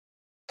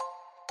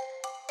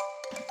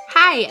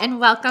Hi, and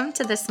welcome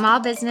to the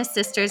Small Business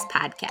Sisters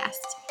podcast.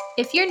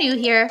 If you're new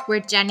here, we're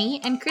Jenni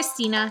and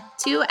Christina,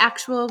 two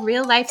actual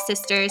real-life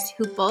sisters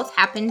who both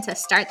happen to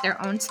start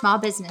their own small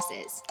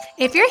businesses.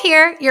 If you're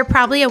here, you're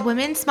probably a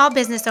woman small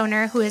business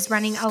owner who is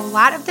running a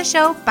lot of the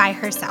show by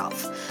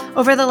herself.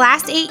 Over the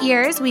last 8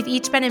 years, we've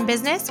each been in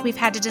business. We've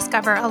had to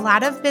discover a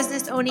lot of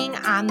business owning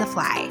on the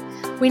fly.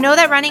 We know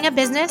that running a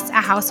business,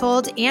 a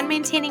household, and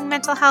maintaining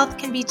mental health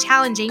can be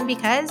challenging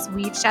because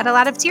we've shed a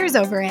lot of tears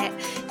over it.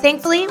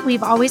 Thankfully,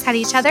 we've always had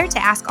each other to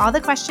ask all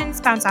the questions,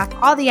 bounce off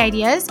all the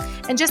ideas,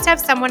 and just have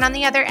someone on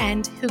the other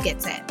end who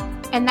gets it.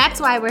 And that's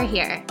why we're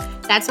here.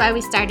 That's why we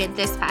started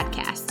this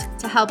podcast,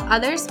 to help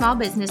other small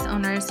business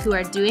owners who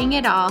are doing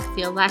it all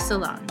feel less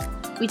alone.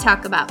 We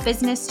talk about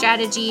business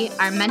strategy,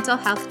 our mental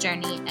health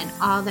journey, and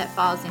all that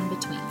falls in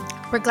between.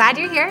 We're glad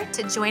you're here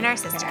to join our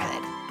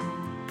sisterhood.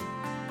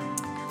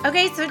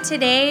 Okay, so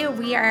today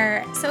we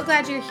are so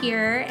glad you're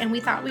here, and we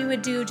thought we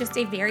would do just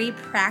a very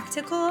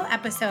practical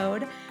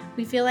episode.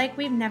 We feel like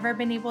we've never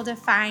been able to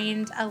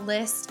find a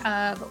list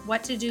of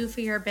what to do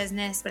for your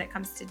business when it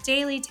comes to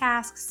daily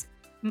tasks,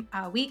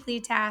 weekly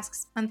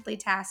tasks, monthly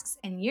tasks,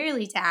 and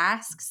yearly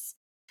tasks.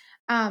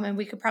 And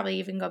we could probably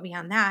even go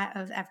beyond that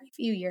of every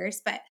few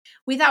years. But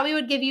we thought we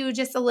would give you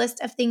just a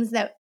list of things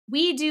that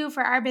we do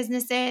for our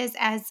businesses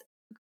as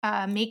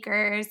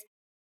makers,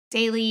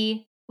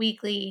 daily,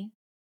 weekly,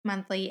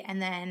 monthly,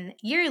 and then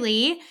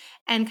yearly,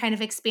 and kind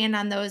of expand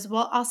on those.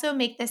 We'll also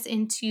make this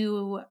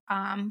into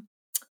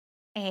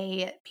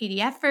a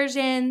PDF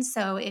version.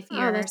 So if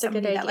you're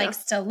somebody that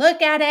likes to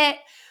look at it,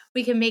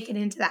 we can make it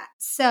into that.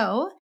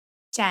 So,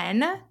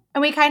 Jen,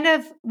 and we kind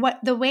of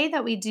the way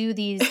that we do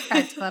these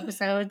practical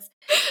episodes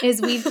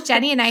is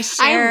Jenni and I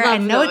share a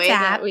notes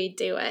app. That we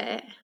do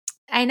it.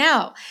 I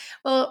know.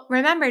 Well,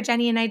 remember,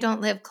 Jenni and I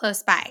don't live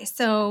close by.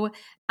 So,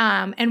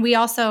 and we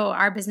also,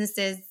 our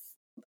businesses,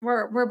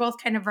 we're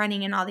both kind of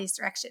running in all these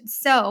directions.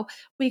 So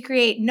we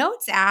create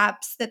notes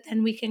apps that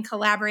then we can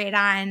collaborate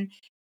on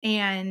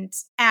and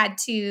add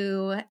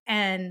to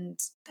and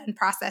then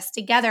process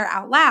together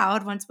out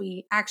loud once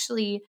we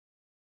actually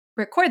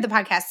record the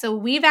podcast. So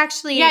we've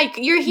actually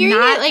you're hearing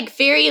it like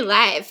very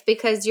live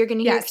because you're going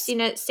to hear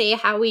Christina say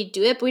how we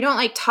do it, but we don't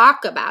like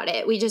talk about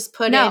it. We just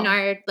put in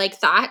our like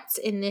thoughts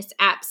in this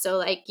app. So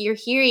like you're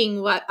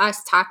hearing what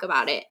us talk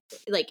about it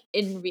like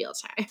in real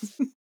time.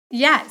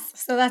 Yes.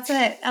 So that's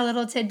a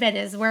little tidbit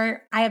is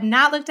where I have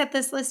not looked at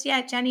this list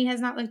yet. Jenni has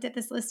not looked at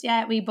this list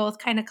yet. We both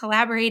kind of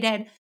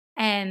collaborated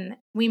and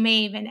we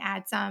may even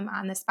add some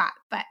on the spot.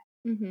 But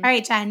all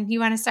right, Jen, you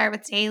want to start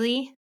with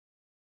daily?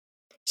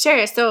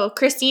 Sure. So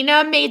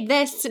Christina made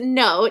this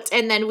note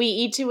and then we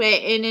each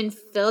went in and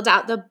filled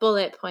out the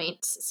bullet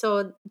points.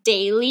 So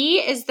daily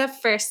is the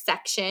first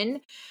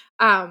section.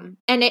 And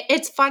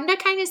it's fun to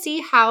kind of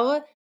see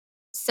how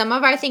some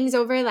of our things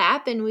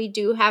overlap and we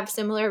do have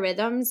similar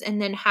rhythms, and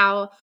then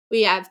how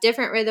we have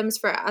different rhythms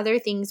for other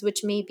things,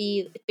 which may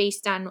be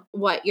based on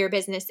what your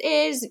business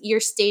is, your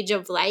stage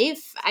of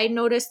life. I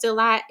noticed a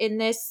lot in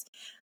this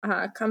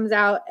comes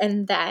out,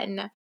 and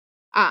then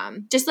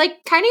just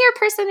like kind of your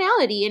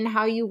personality and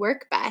how you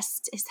work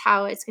best is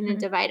how it's going to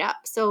divide up.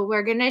 So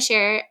we're going to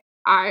share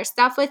our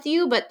stuff with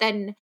you, but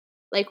then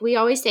like we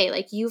always say,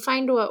 like you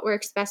find what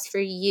works best for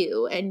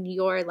you and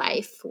your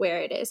life where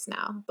it is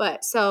now.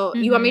 But so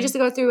you want me just to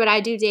go through what I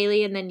do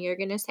daily and then you're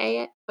going to say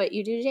it, what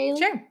you do daily?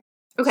 Sure.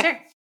 Okay. Sure.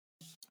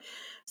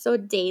 So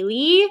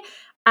daily,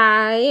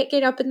 I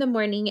get up in the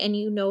morning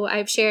and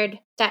I've shared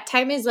that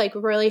time is like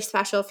really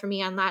special for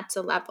me on lots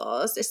of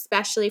levels,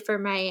 especially for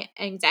my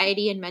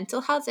anxiety and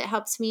mental health. It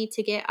helps me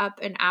to get up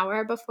an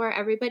hour before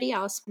everybody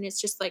else when it's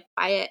just like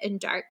quiet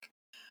and dark.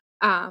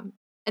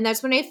 And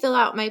that's when I fill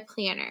out my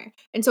planner.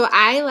 And so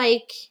I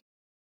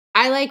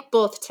like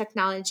both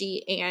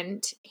technology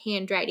and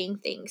handwriting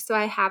things. So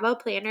I have a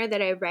planner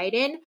that I write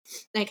in.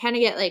 And I kind of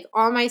get like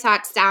all my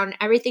thoughts down,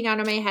 everything out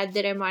of my head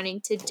that I'm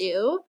wanting to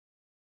do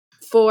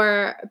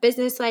for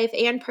business life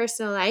and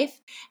personal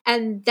life.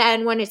 And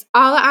then when it's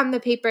all on the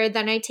paper,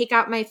 then I take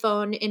out my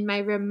phone in my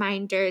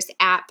reminders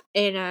app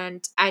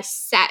and I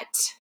set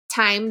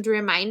timed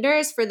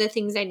reminders for the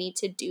things I need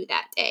to do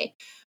that day.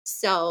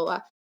 So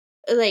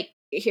like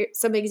here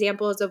some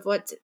examples of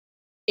what's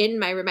in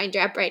my reminder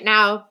app right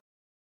now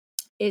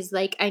is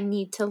like I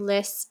need to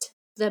list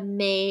the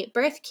May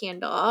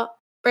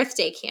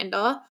birthday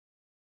candle.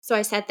 So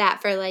I set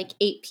that for like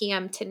 8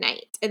 p.m.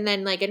 tonight. And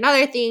then like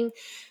another thing,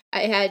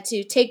 I had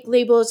to take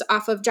labels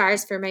off of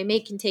jars for my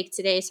make and take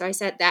today. So I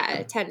set that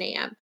at 10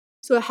 a.m.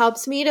 So it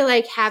helps me to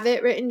like have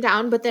it written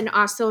down, but then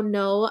also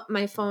know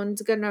my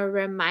phone's going to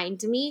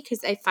remind me,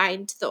 because I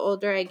find the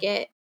older I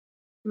get,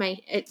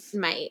 I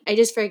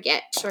just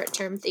forget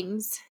short-term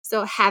things.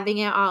 So having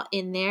it all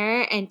in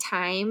there and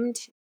timed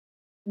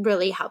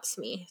really helps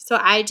me. So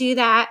I do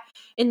that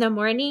in the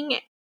morning,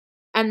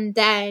 and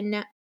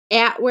then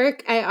at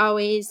work I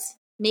always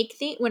make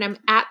things. When I'm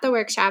at the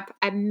workshop,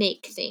 I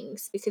make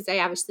things because I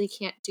obviously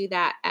can't do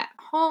that at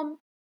home.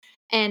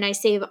 And I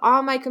save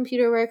all my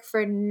computer work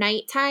for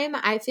nighttime.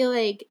 I feel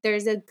like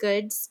there's a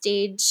good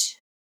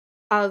stage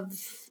of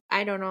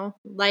I don't know,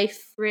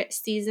 life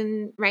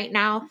season right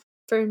now.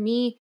 For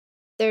me,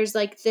 there's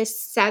like this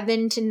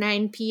 7 to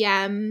 9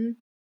 p.m.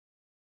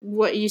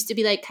 what used to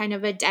be like kind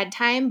of a dead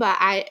time, but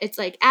it's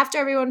like after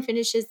everyone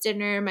finishes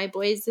dinner, my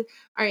boys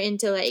are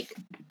into like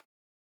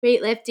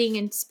weightlifting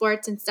and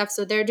sports and stuff,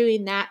 so they're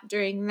doing that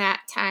during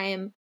that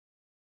time.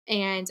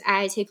 And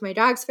I take my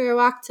dogs for a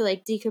walk to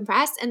like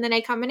decompress, and then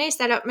I come and I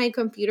set up my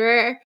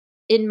computer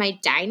in my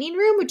dining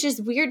room, which is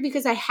weird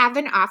because I have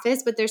an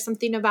office, but there's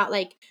something about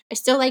like I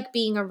still like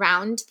being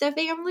around the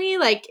family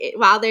like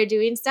while they're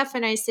doing stuff,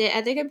 and I sit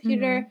at the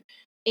computer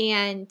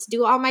and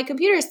do all my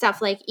computer stuff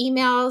like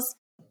emails.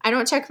 I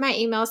don't check my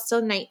emails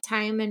till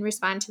nighttime and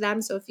respond to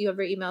them. So if you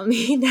ever email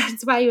me,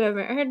 that's why you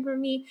haven't heard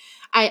from me.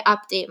 I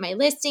update my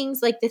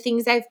listings, like the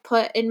things I've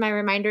put in my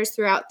reminders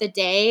throughout the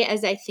day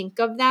as I think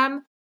of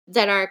them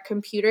that are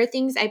computer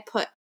things I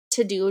put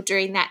to do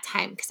during that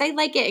time because I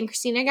like it. And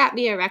Christina got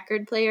me a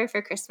record player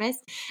for Christmas,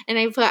 and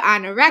I put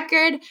on a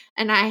record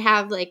and I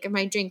have like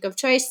my drink of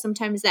choice.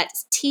 Sometimes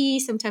that's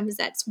tea, sometimes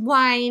that's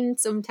wine,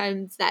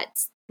 sometimes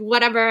that's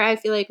whatever I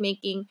feel like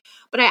making.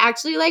 But I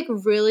actually like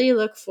really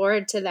look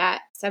forward to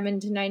that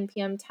 7 to 9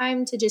 p.m.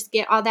 time to just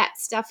get all that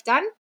stuff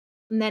done.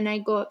 And then I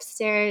go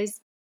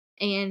upstairs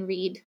and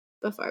read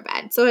before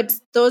bed. So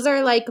those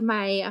are like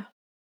my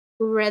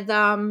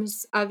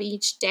rhythms of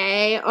each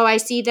day. Oh, I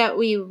see that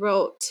we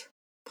wrote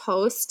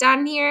post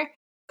on here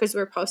because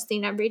we're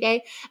posting every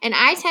day. And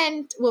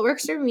what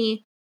works for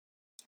me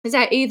is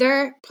I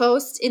either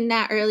post in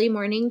that early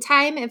morning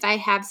time if I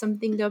have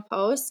something to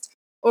post,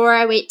 or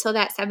I wait till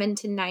that 7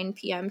 to 9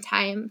 p.m.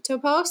 time to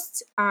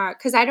post.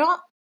 Because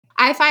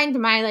I find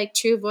my like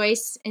true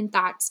voice and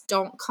thoughts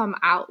don't come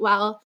out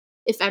well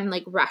if I'm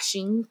like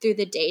rushing through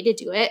the day to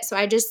do it. So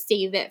I just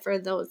save it for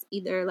those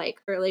either like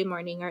early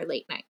morning or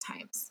late night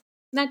times.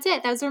 That's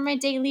it. Those are my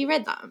daily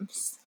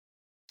rhythms.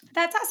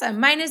 That's awesome.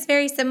 Mine is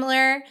very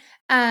similar.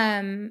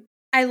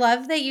 I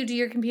love that you do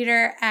your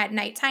computer at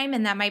nighttime,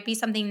 and that might be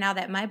something now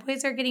that my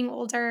boys are getting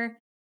older.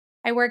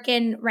 I work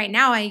in right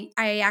now. I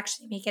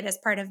actually make it as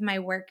part of my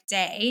work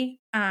day.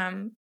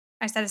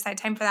 I set aside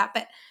time for that,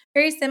 but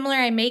very similar.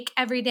 I make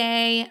every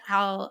day.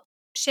 I'll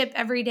ship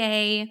every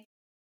day,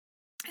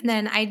 and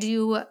then I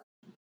do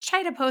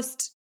try to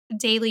post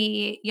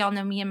daily. Y'all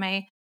know me and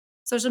my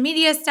social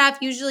media stuff.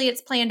 Usually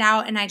it's planned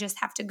out and I just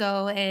have to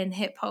go and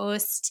hit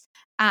post.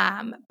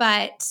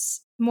 But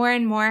more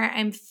and more,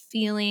 I'm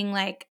feeling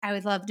like I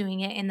would love doing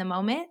it in the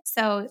moment.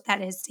 So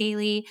that is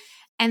daily.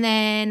 And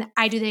then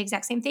I do the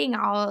exact same thing.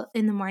 I'll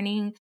in the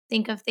morning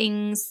think of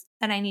things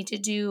that I need to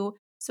do.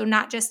 So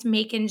not just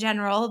make in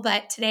general,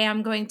 but today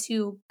I'm going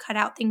to cut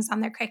out things on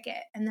their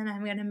Cricut, and then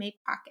I'm going to make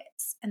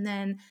pockets. And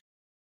then,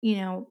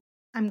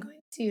 I'm going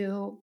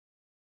to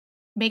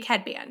make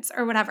headbands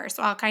or whatever.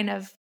 So I'll kind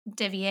of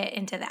divvy it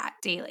into that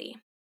daily.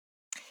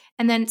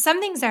 And then some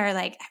things are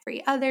like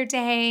every other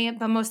day,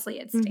 but mostly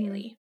it's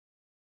daily.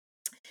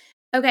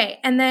 Okay.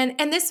 And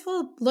this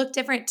will look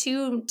different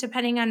too,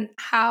 depending on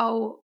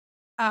how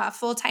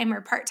full-time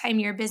or part-time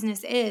your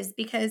business is,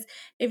 because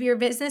if your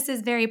business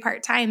is very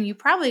part-time, you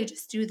probably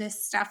just do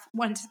this stuff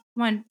once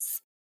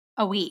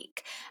a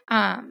week.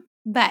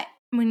 But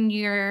when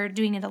you're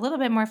doing it a little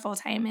bit more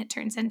full-time, it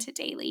turns into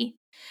daily.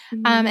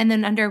 And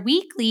then under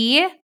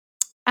weekly,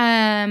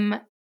 I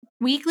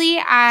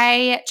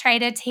try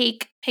to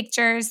take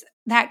pictures.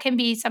 That can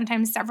be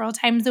sometimes several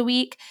times a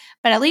week,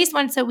 but at least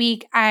once a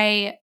week,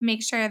 I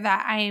make sure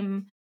that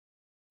I'm,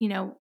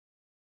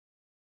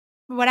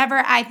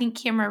 whatever I think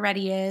camera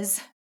ready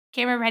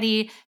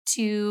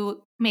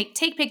to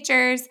take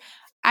pictures.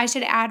 I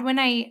should add when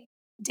I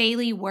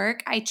daily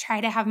work, I try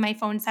to have my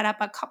phone set up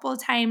a couple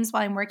of times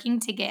while I'm working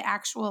to get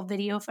actual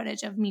video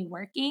footage of me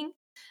working.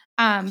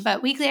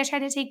 But weekly, I try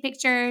to take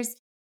pictures.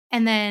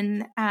 And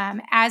then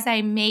as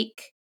I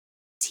make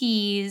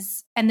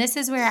teas, and this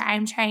is where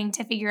I'm trying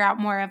to figure out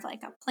more of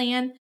like a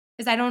plan,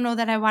 because I don't know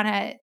that I want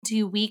to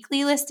do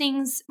weekly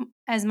listings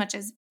as much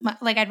as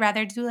like I'd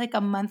rather do like a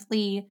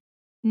monthly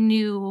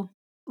new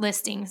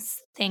listings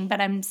thing,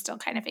 but I'm still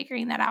kind of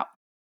figuring that out.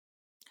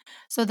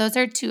 So those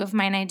are two of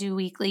mine I do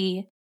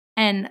weekly,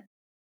 and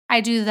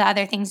I do the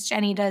other things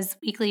Jenni does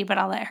weekly, but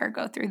I'll let her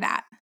go through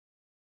that.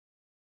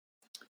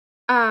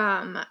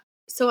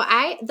 So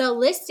the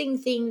listing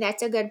thing,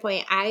 that's a good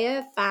point. I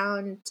have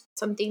found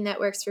something that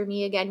works for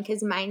me again,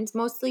 because mine's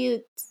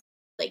mostly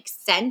like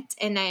scent,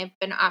 and I've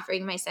been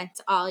offering my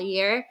scents all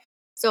year.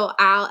 So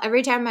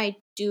every time I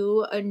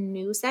do a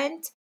new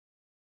scent,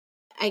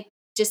 I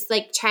just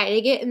like try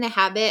to get in the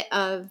habit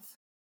of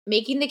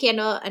making the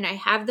candle, and I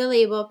have the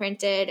label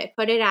printed. I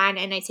put it on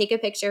and I take a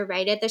picture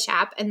right at the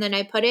shop, and then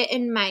I put it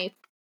in my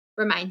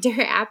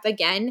reminder app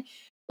again,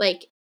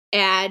 like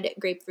add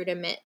grapefruit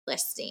and mint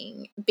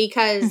listing,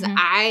 because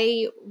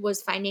I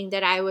was finding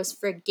that I was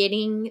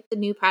forgetting the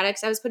new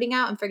products I was putting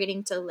out and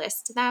forgetting to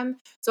list them.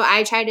 So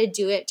I try to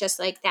do it just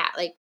like that.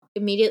 Like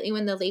immediately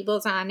when the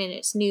label's on and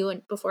it's new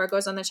and before it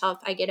goes on the shelf,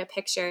 I get a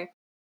picture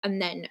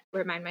and then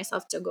remind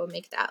myself to go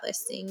make that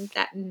listing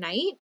that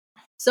night.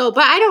 So,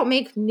 but I don't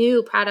make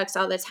new products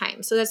all the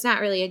time. So that's not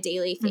really a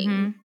daily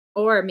thing.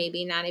 or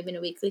maybe not even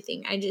a weekly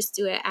thing. I just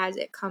do it as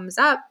it comes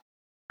up.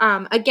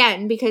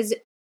 Again, because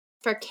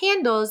for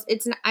candles,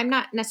 I'm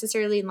not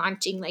necessarily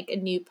launching like a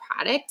new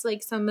product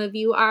like some of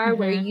you are,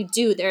 where Mm-hmm. you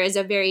do. There is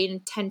a very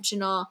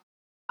intentional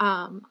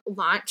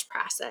launch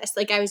process.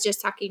 Like I was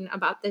just talking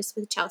about this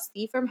with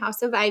Chelsea from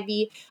House of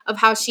Ivy, of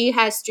how she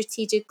has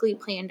strategically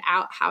planned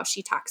out how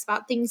she talks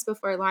about things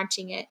before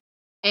launching it.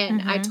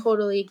 And I Mm-hmm.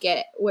 totally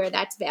get where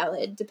that's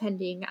valid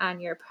depending on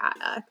your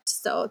product.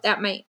 So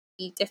that might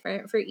be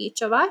different for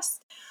each of us.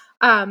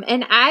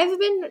 And I've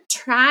been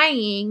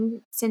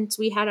trying, since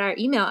we had our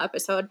email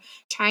episode,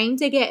 trying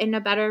to get in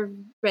a better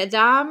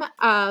rhythm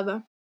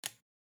of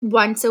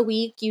once a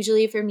week.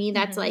 Usually for me,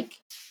 that's Mm-hmm. like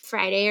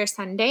Friday or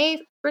Sunday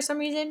for some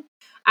reason.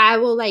 I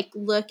will like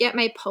look at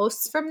my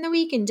posts from the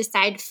week and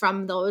decide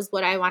from those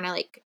what I want to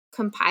like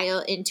compile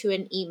into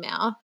an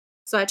email.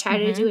 So I try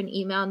to Mm-hmm. do an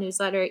email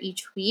newsletter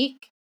each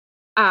week.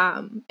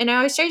 And I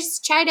always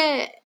just try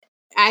to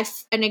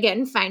and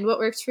again, find what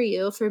works for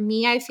you. For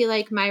me, I feel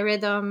like my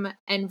rhythm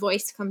and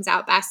voice comes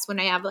out best when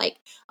I have like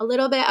a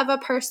little bit of a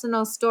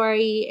personal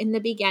story in the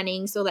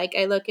beginning. So like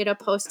I look at a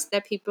post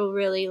that people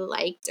really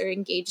liked or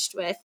engaged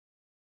with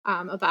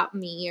about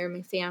me or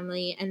my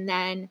family, and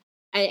then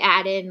I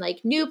add in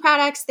like new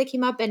products that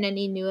came up and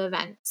any new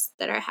events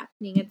that are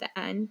happening at the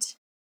end.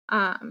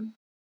 Um,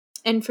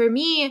 and for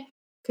me,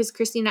 because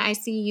Christina, I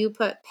see you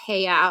put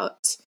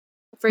payout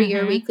for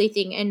your Mm-hmm. weekly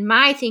thing. And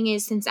my thing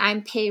is, since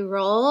I'm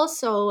payroll,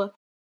 so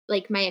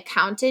like my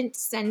accountant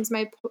sends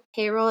my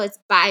payroll, it's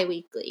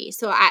bi-weekly.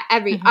 So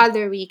every Mm-hmm.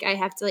 other week I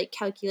have to like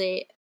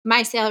calculate.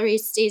 My salary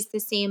stays the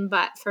same,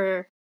 but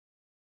for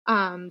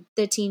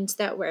the teens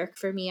that work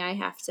for me, I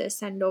have to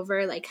send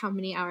over like how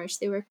many hours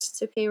they worked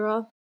to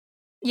payroll.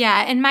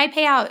 Yeah, and my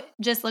payout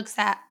just looks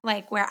at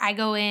like where I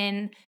go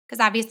in, because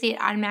obviously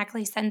it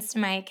automatically sends to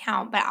my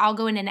account, but I'll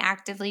go in and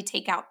actively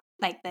take out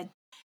like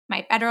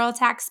my federal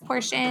tax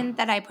portion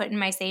that I put in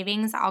my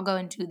savings. I'll go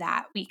and do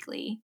that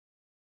weekly.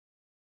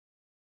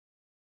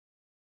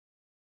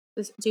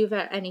 Do you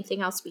have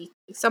anything else?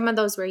 Some of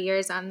those were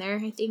yours on there,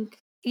 I think.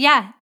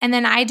 Yeah, and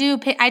then I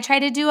try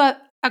to do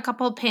a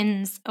couple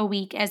pins a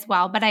week as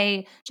well, but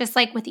I just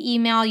like with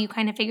email, you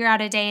kind of figure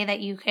out a day that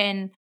you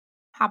can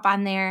hop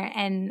on there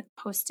and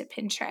post to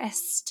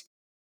Pinterest.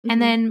 And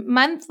Mm-hmm. then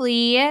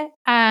monthly,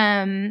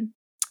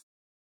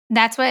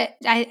 that's what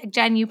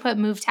Jen, you put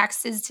move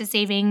taxes to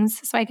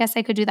savings. So I guess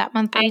I could do that I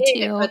monthly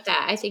didn't too. put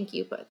that. I think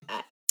you put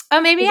that. Oh,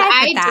 maybe Because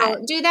I put I that.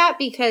 don't do that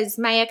because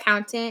my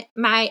accountant,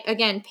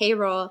 again,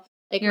 payroll,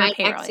 like Your my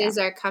payroll, yeah. taxes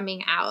are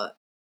coming out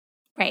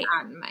Right.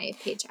 on my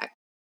paycheck.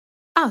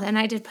 Oh, then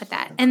I did put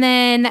that. And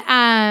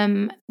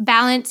then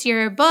balance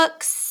your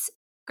books,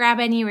 grab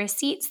any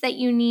receipts that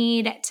you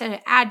need to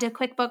add to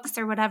QuickBooks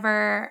or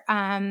whatever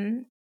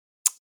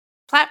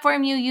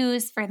platform you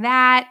use for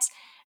that.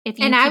 If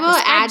you And I keep a will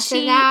add to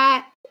spreadsheet.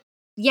 that,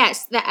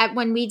 yes, that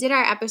when we did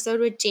our episode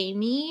with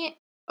Jamie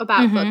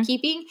about Mm-hmm.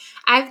 bookkeeping,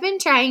 I've been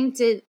trying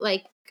to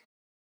like,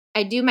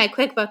 I do my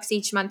QuickBooks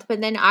each month, but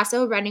then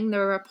also running the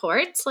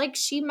reports, like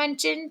she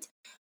mentioned,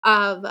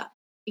 of,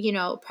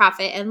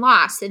 profit and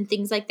loss and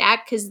things like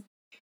that, because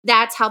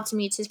that's helped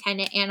me to kind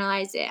of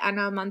analyze it on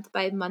a month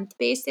by month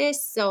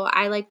basis. So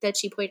I like that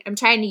I'm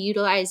trying to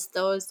utilize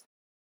those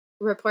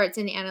reports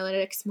and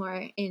analytics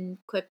more in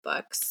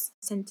QuickBooks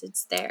since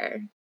it's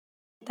there.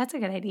 That's a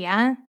good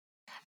idea.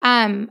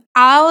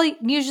 I'll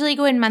usually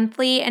go in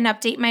monthly and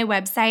update my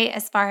website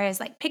as far as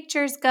like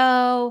pictures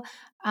go,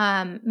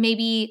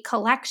 maybe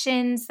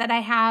collections that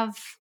I have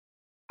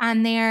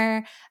on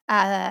there,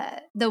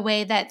 the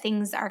way that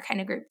things are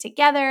kind of grouped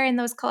together in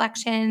those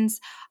collections.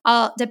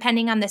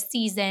 Depending on the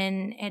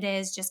season, it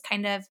is just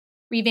kind of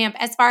revamp.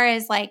 As far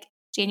as like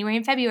January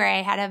and February,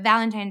 I had a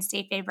Valentine's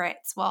Day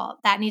favorites. Well,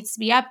 that needs to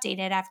be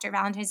updated after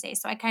Valentine's Day.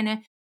 So I kind of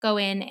go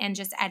in and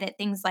just edit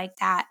things like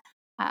that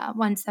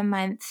once a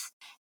month.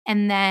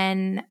 And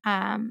then,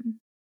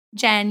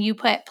 Jen, you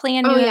put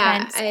plan Oh new yeah,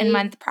 events and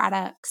month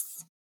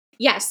products.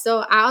 yes.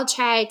 So I'll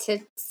try to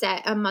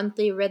set a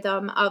monthly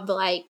rhythm of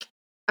like,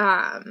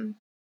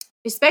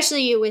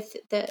 especially with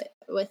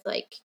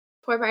like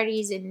pour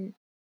parties and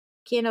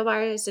candle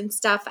bars and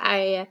stuff.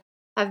 I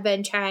have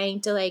been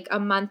trying to like a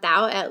month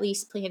out at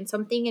least plan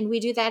something, and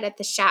we do that at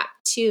the shop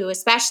too.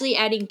 Especially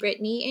adding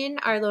Brittany in,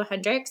 Arlo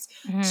Hendricks.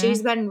 She's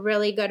Mm-hmm. been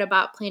really good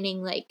about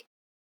planning like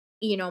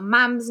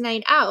mom's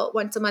night out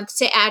once a month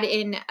to add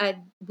in a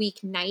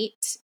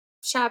weeknight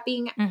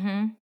shopping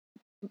Mm-hmm.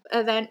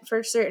 event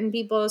for certain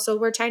people. So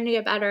we're trying to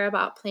get better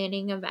about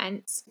planning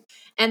events.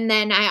 And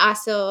then I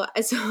also,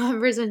 so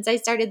ever since I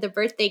started the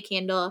birthday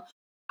candle,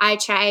 I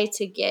try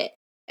to get,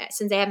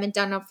 since I haven't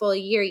done a full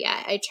year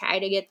yet, I try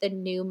to get the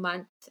new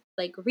month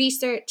like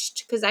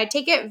researched because I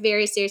take it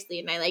very seriously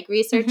and I like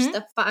research Mm-hmm.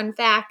 the fun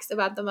facts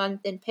about the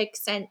month and pick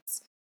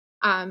scents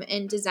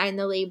and design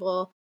the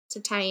label to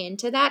tie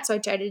into that. So I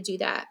try to do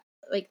that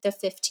like the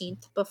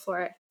 15th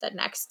before the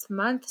next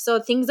month.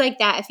 So things like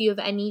that, if you have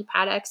any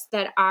products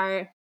that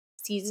are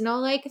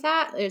seasonal like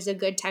that, there's a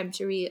good time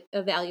to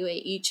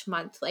reevaluate each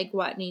month, like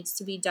what needs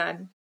to be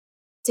done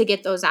to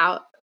get those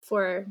out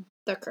for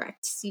the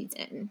correct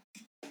season.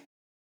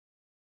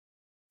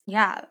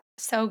 Yeah,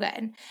 so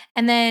good.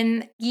 And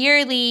then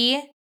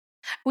yearly,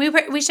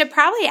 we should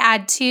probably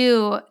add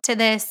to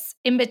this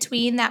in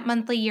between that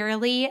monthly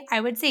yearly.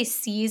 I would say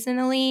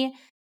seasonally,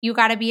 you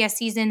got to be a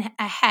season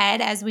ahead,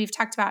 as we've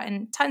talked about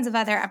in tons of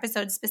other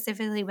episodes,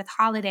 specifically with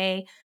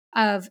holiday,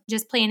 of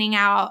just planning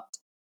out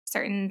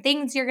certain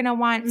things you're going to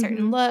want,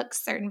 certain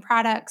looks, certain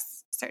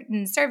products,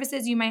 certain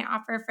services you might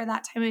offer for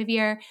that time of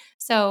year.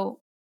 So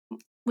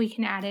we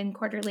can add in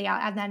quarterly. I'll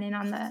add that in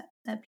on the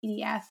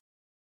PDF.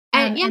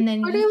 And yeah, And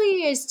then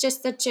quarterly is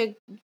just that's a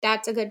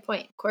good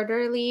point.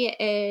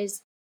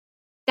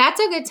 That's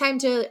a good time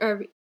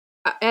to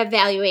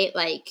evaluate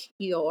like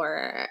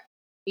your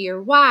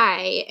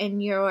why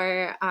and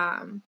your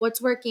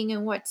what's working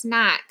and what's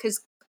not.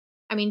 Because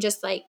I mean,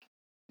 just like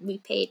we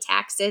pay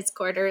taxes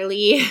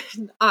quarterly,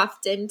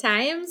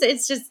 oftentimes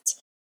it's just,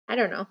 I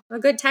don't know, a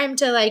good time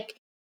to like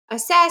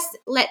assess,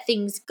 let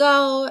things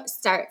go,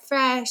 start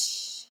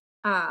fresh.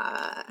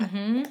 I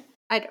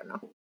don't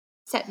know,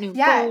 set new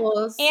yeah.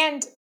 goals.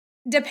 And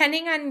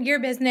depending on your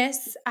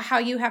business, how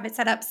you have it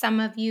set up, some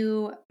of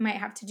you might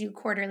have to do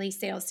quarterly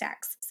sales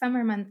tax. Some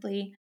are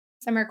monthly,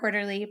 some are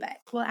quarterly, but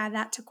we'll add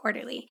that to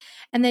quarterly.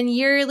 And then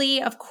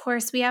yearly, of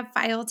course, we have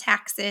file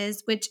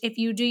taxes, which if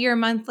you do your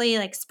monthly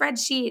like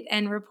spreadsheet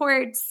and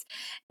reports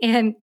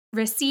and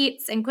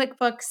receipts and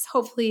QuickBooks,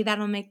 hopefully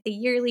that'll make the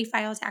yearly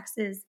file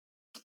taxes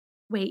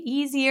way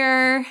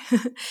easier.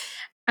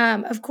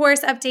 Of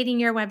course, updating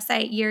your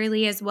website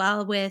yearly as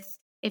well with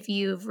if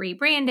you've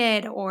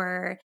rebranded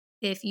or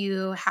if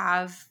you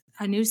have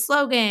a new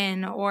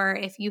slogan or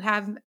if you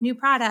have new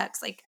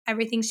products, like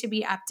everything should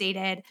be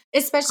updated.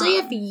 Especially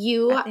if At the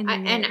new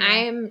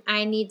year.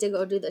 I need to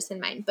go do this in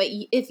mine, but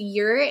if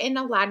you're in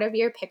a lot of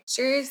your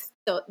pictures,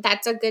 so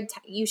that's a good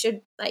time. You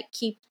should like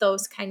keep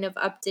those kind of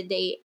up to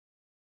date,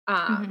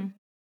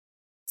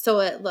 so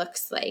it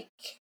looks like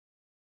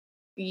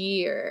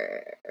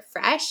you're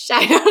fresh.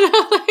 I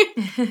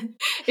don't know.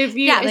 If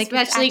you, Yeah, like it's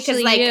especially because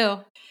actually like, you.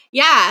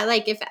 yeah,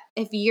 like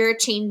if you're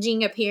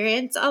changing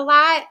appearance a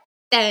lot,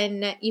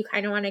 then you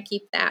kind of want to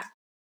keep that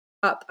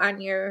up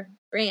on your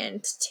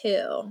brand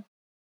too.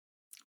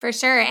 For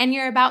sure. And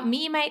your About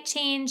Me might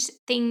change,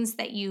 things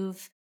that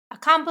you've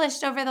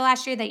accomplished over the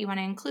last year that you want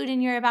to include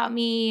in your About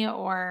Me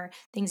or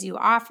things you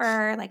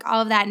offer. Like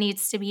all of that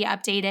needs to be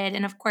updated.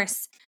 And of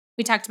course,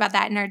 we talked about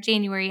that in our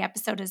January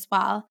episode as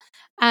well.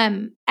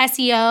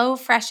 SEO,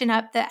 freshen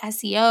up the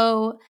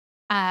SEO,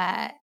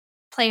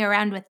 play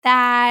around with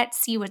that,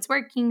 see what's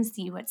working,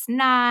 see what's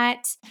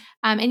not.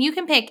 And you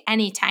can pick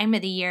any time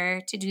of the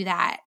year to do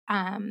that.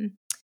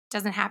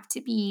 Doesn't have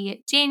to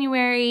be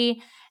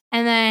January.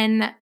 And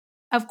then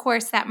of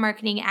course, that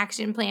marketing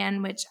action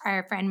plan, which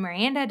our friend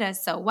Miranda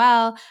does so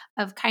well,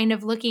 of kind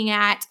of relooking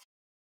at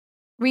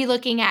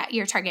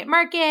your target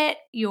market,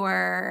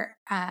 your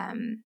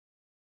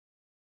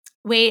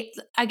weight.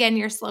 Again,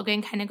 your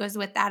slogan kind of goes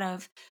with that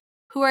of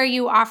who are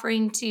you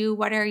offering to,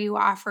 what are you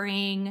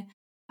offering,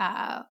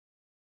 uh,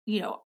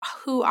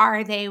 who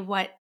are they,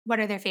 what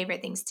are their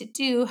favorite things to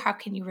do, how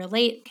can you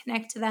relate,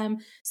 connect to them.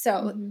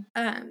 So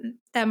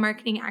the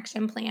marketing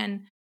action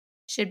plan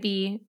should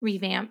be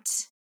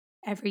revamped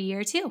every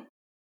year too.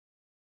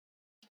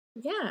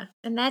 Yeah,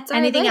 and that's our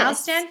Anything list.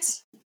 else, Jen?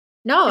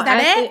 No, Is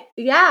that it?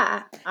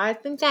 Yeah, I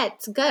think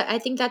that's good. I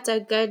think that's a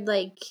good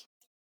like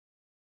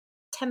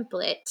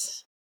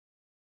template.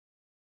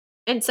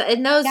 And so,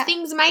 and those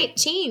things might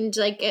change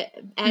like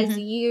as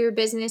your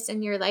business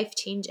and your life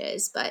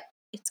changes, but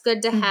it's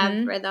good to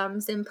have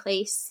rhythms in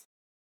place.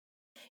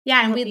 Yeah,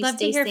 and Help we'd you love to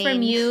stay hear from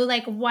sane. you,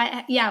 like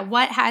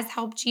what has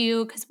helped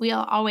you, because we'll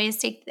always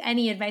take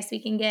any advice we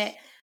can get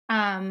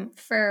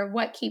for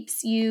what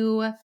keeps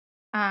you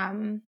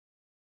kind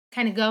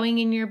of going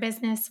in your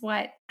business,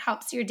 what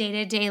helps your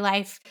day-to-day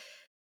life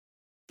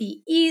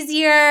be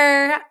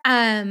easier.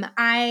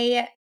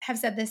 I have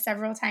said this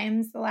several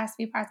times the last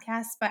few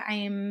podcasts, but I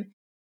am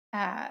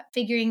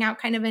figuring out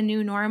kind of a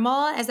new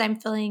normal as I'm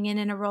filling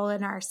in a role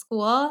in our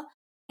school.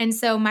 And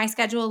so my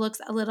schedule looks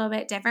a little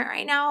bit different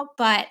right now,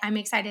 but I'm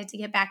excited to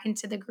get back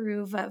into the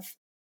groove of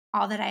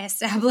all that I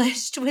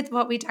established with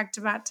what we talked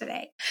about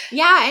today.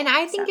 Yeah, and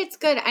I think it's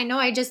good. I know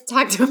I just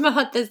talked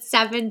about the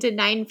 7 to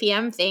 9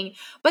 p.m. thing,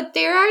 but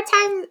there are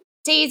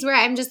days where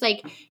I'm just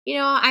like,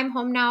 I'm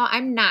home now.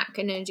 I'm not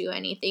going to do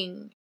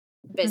anything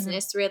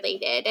business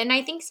related. And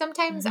I think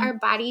sometimes our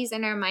bodies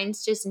and our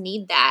minds just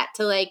need that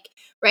to like,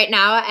 right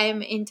now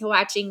I'm into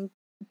watching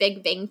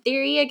Big Bang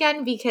Theory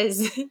again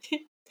because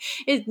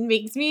it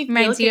makes me feel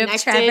Reminds you of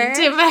connected Trevor?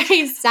 to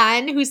my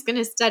son who's going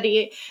to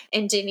study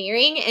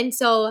engineering. And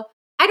so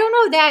I don't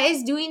know, that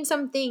is doing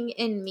something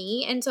in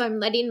me. And so I'm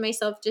letting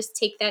myself just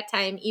take that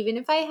time, even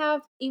if I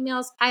have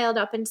emails piled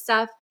up and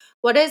stuff.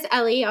 What does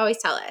Ellie always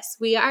tell us?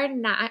 We are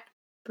not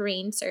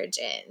brain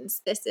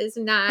surgeons. This is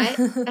not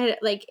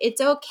like, it's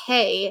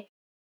okay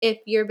if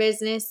your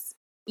business,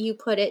 you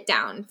put it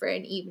down for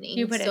an evening.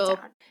 You put it So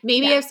down.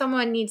 maybe Yeah. if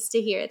someone needs to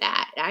hear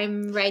that,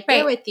 I'm right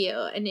there Right. with you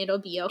and it'll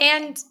be okay.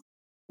 And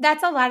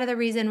that's a lot of the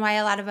reason why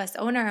a lot of us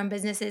own our own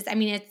businesses. I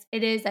mean,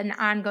 it is an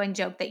ongoing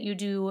joke that you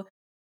do,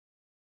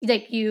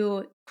 like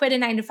you quit a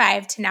 9 to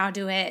 5 to now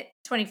do it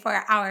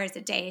 24 hours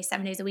a day,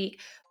 7 days a week.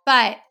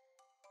 But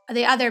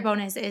the other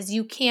bonus is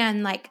you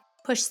can like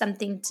push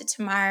something to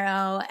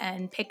tomorrow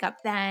and pick up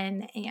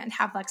then and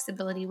have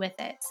flexibility with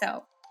it.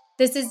 So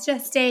this is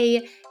just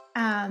a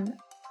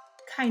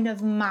kind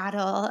of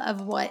model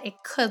of what it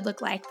could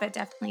look like, but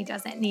definitely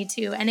doesn't need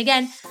to. And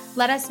again,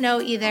 let us know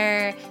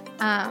either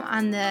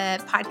on the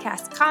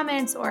podcast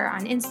comments or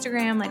on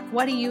Instagram, like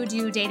what do you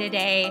do day to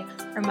day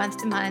or month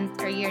to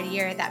month or year to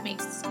year that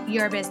makes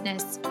your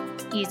business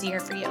easier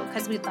for you?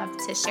 Because we'd love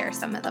to share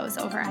some of those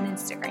over on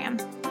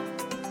Instagram.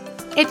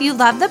 If you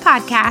love the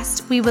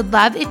podcast, we would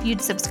love if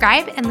you'd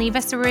subscribe and leave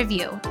us a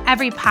review.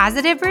 Every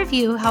positive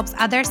review helps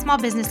other small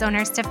business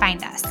owners to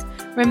find us.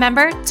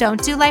 Remember,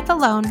 don't do life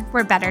alone.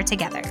 We're better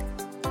together.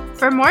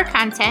 For more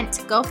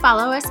content, go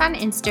follow us on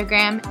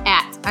Instagram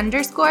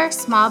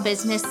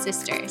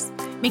 @_smallbusinesssisters.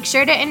 Make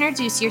sure to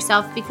introduce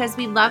yourself because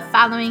we love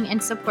following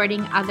and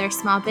supporting other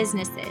small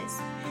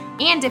businesses.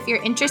 And if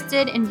you're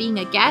interested in being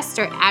a guest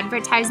or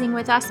advertising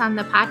with us on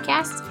the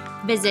podcast,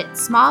 visit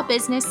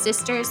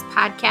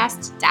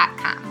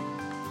smallbusinesssisterspodcast.com.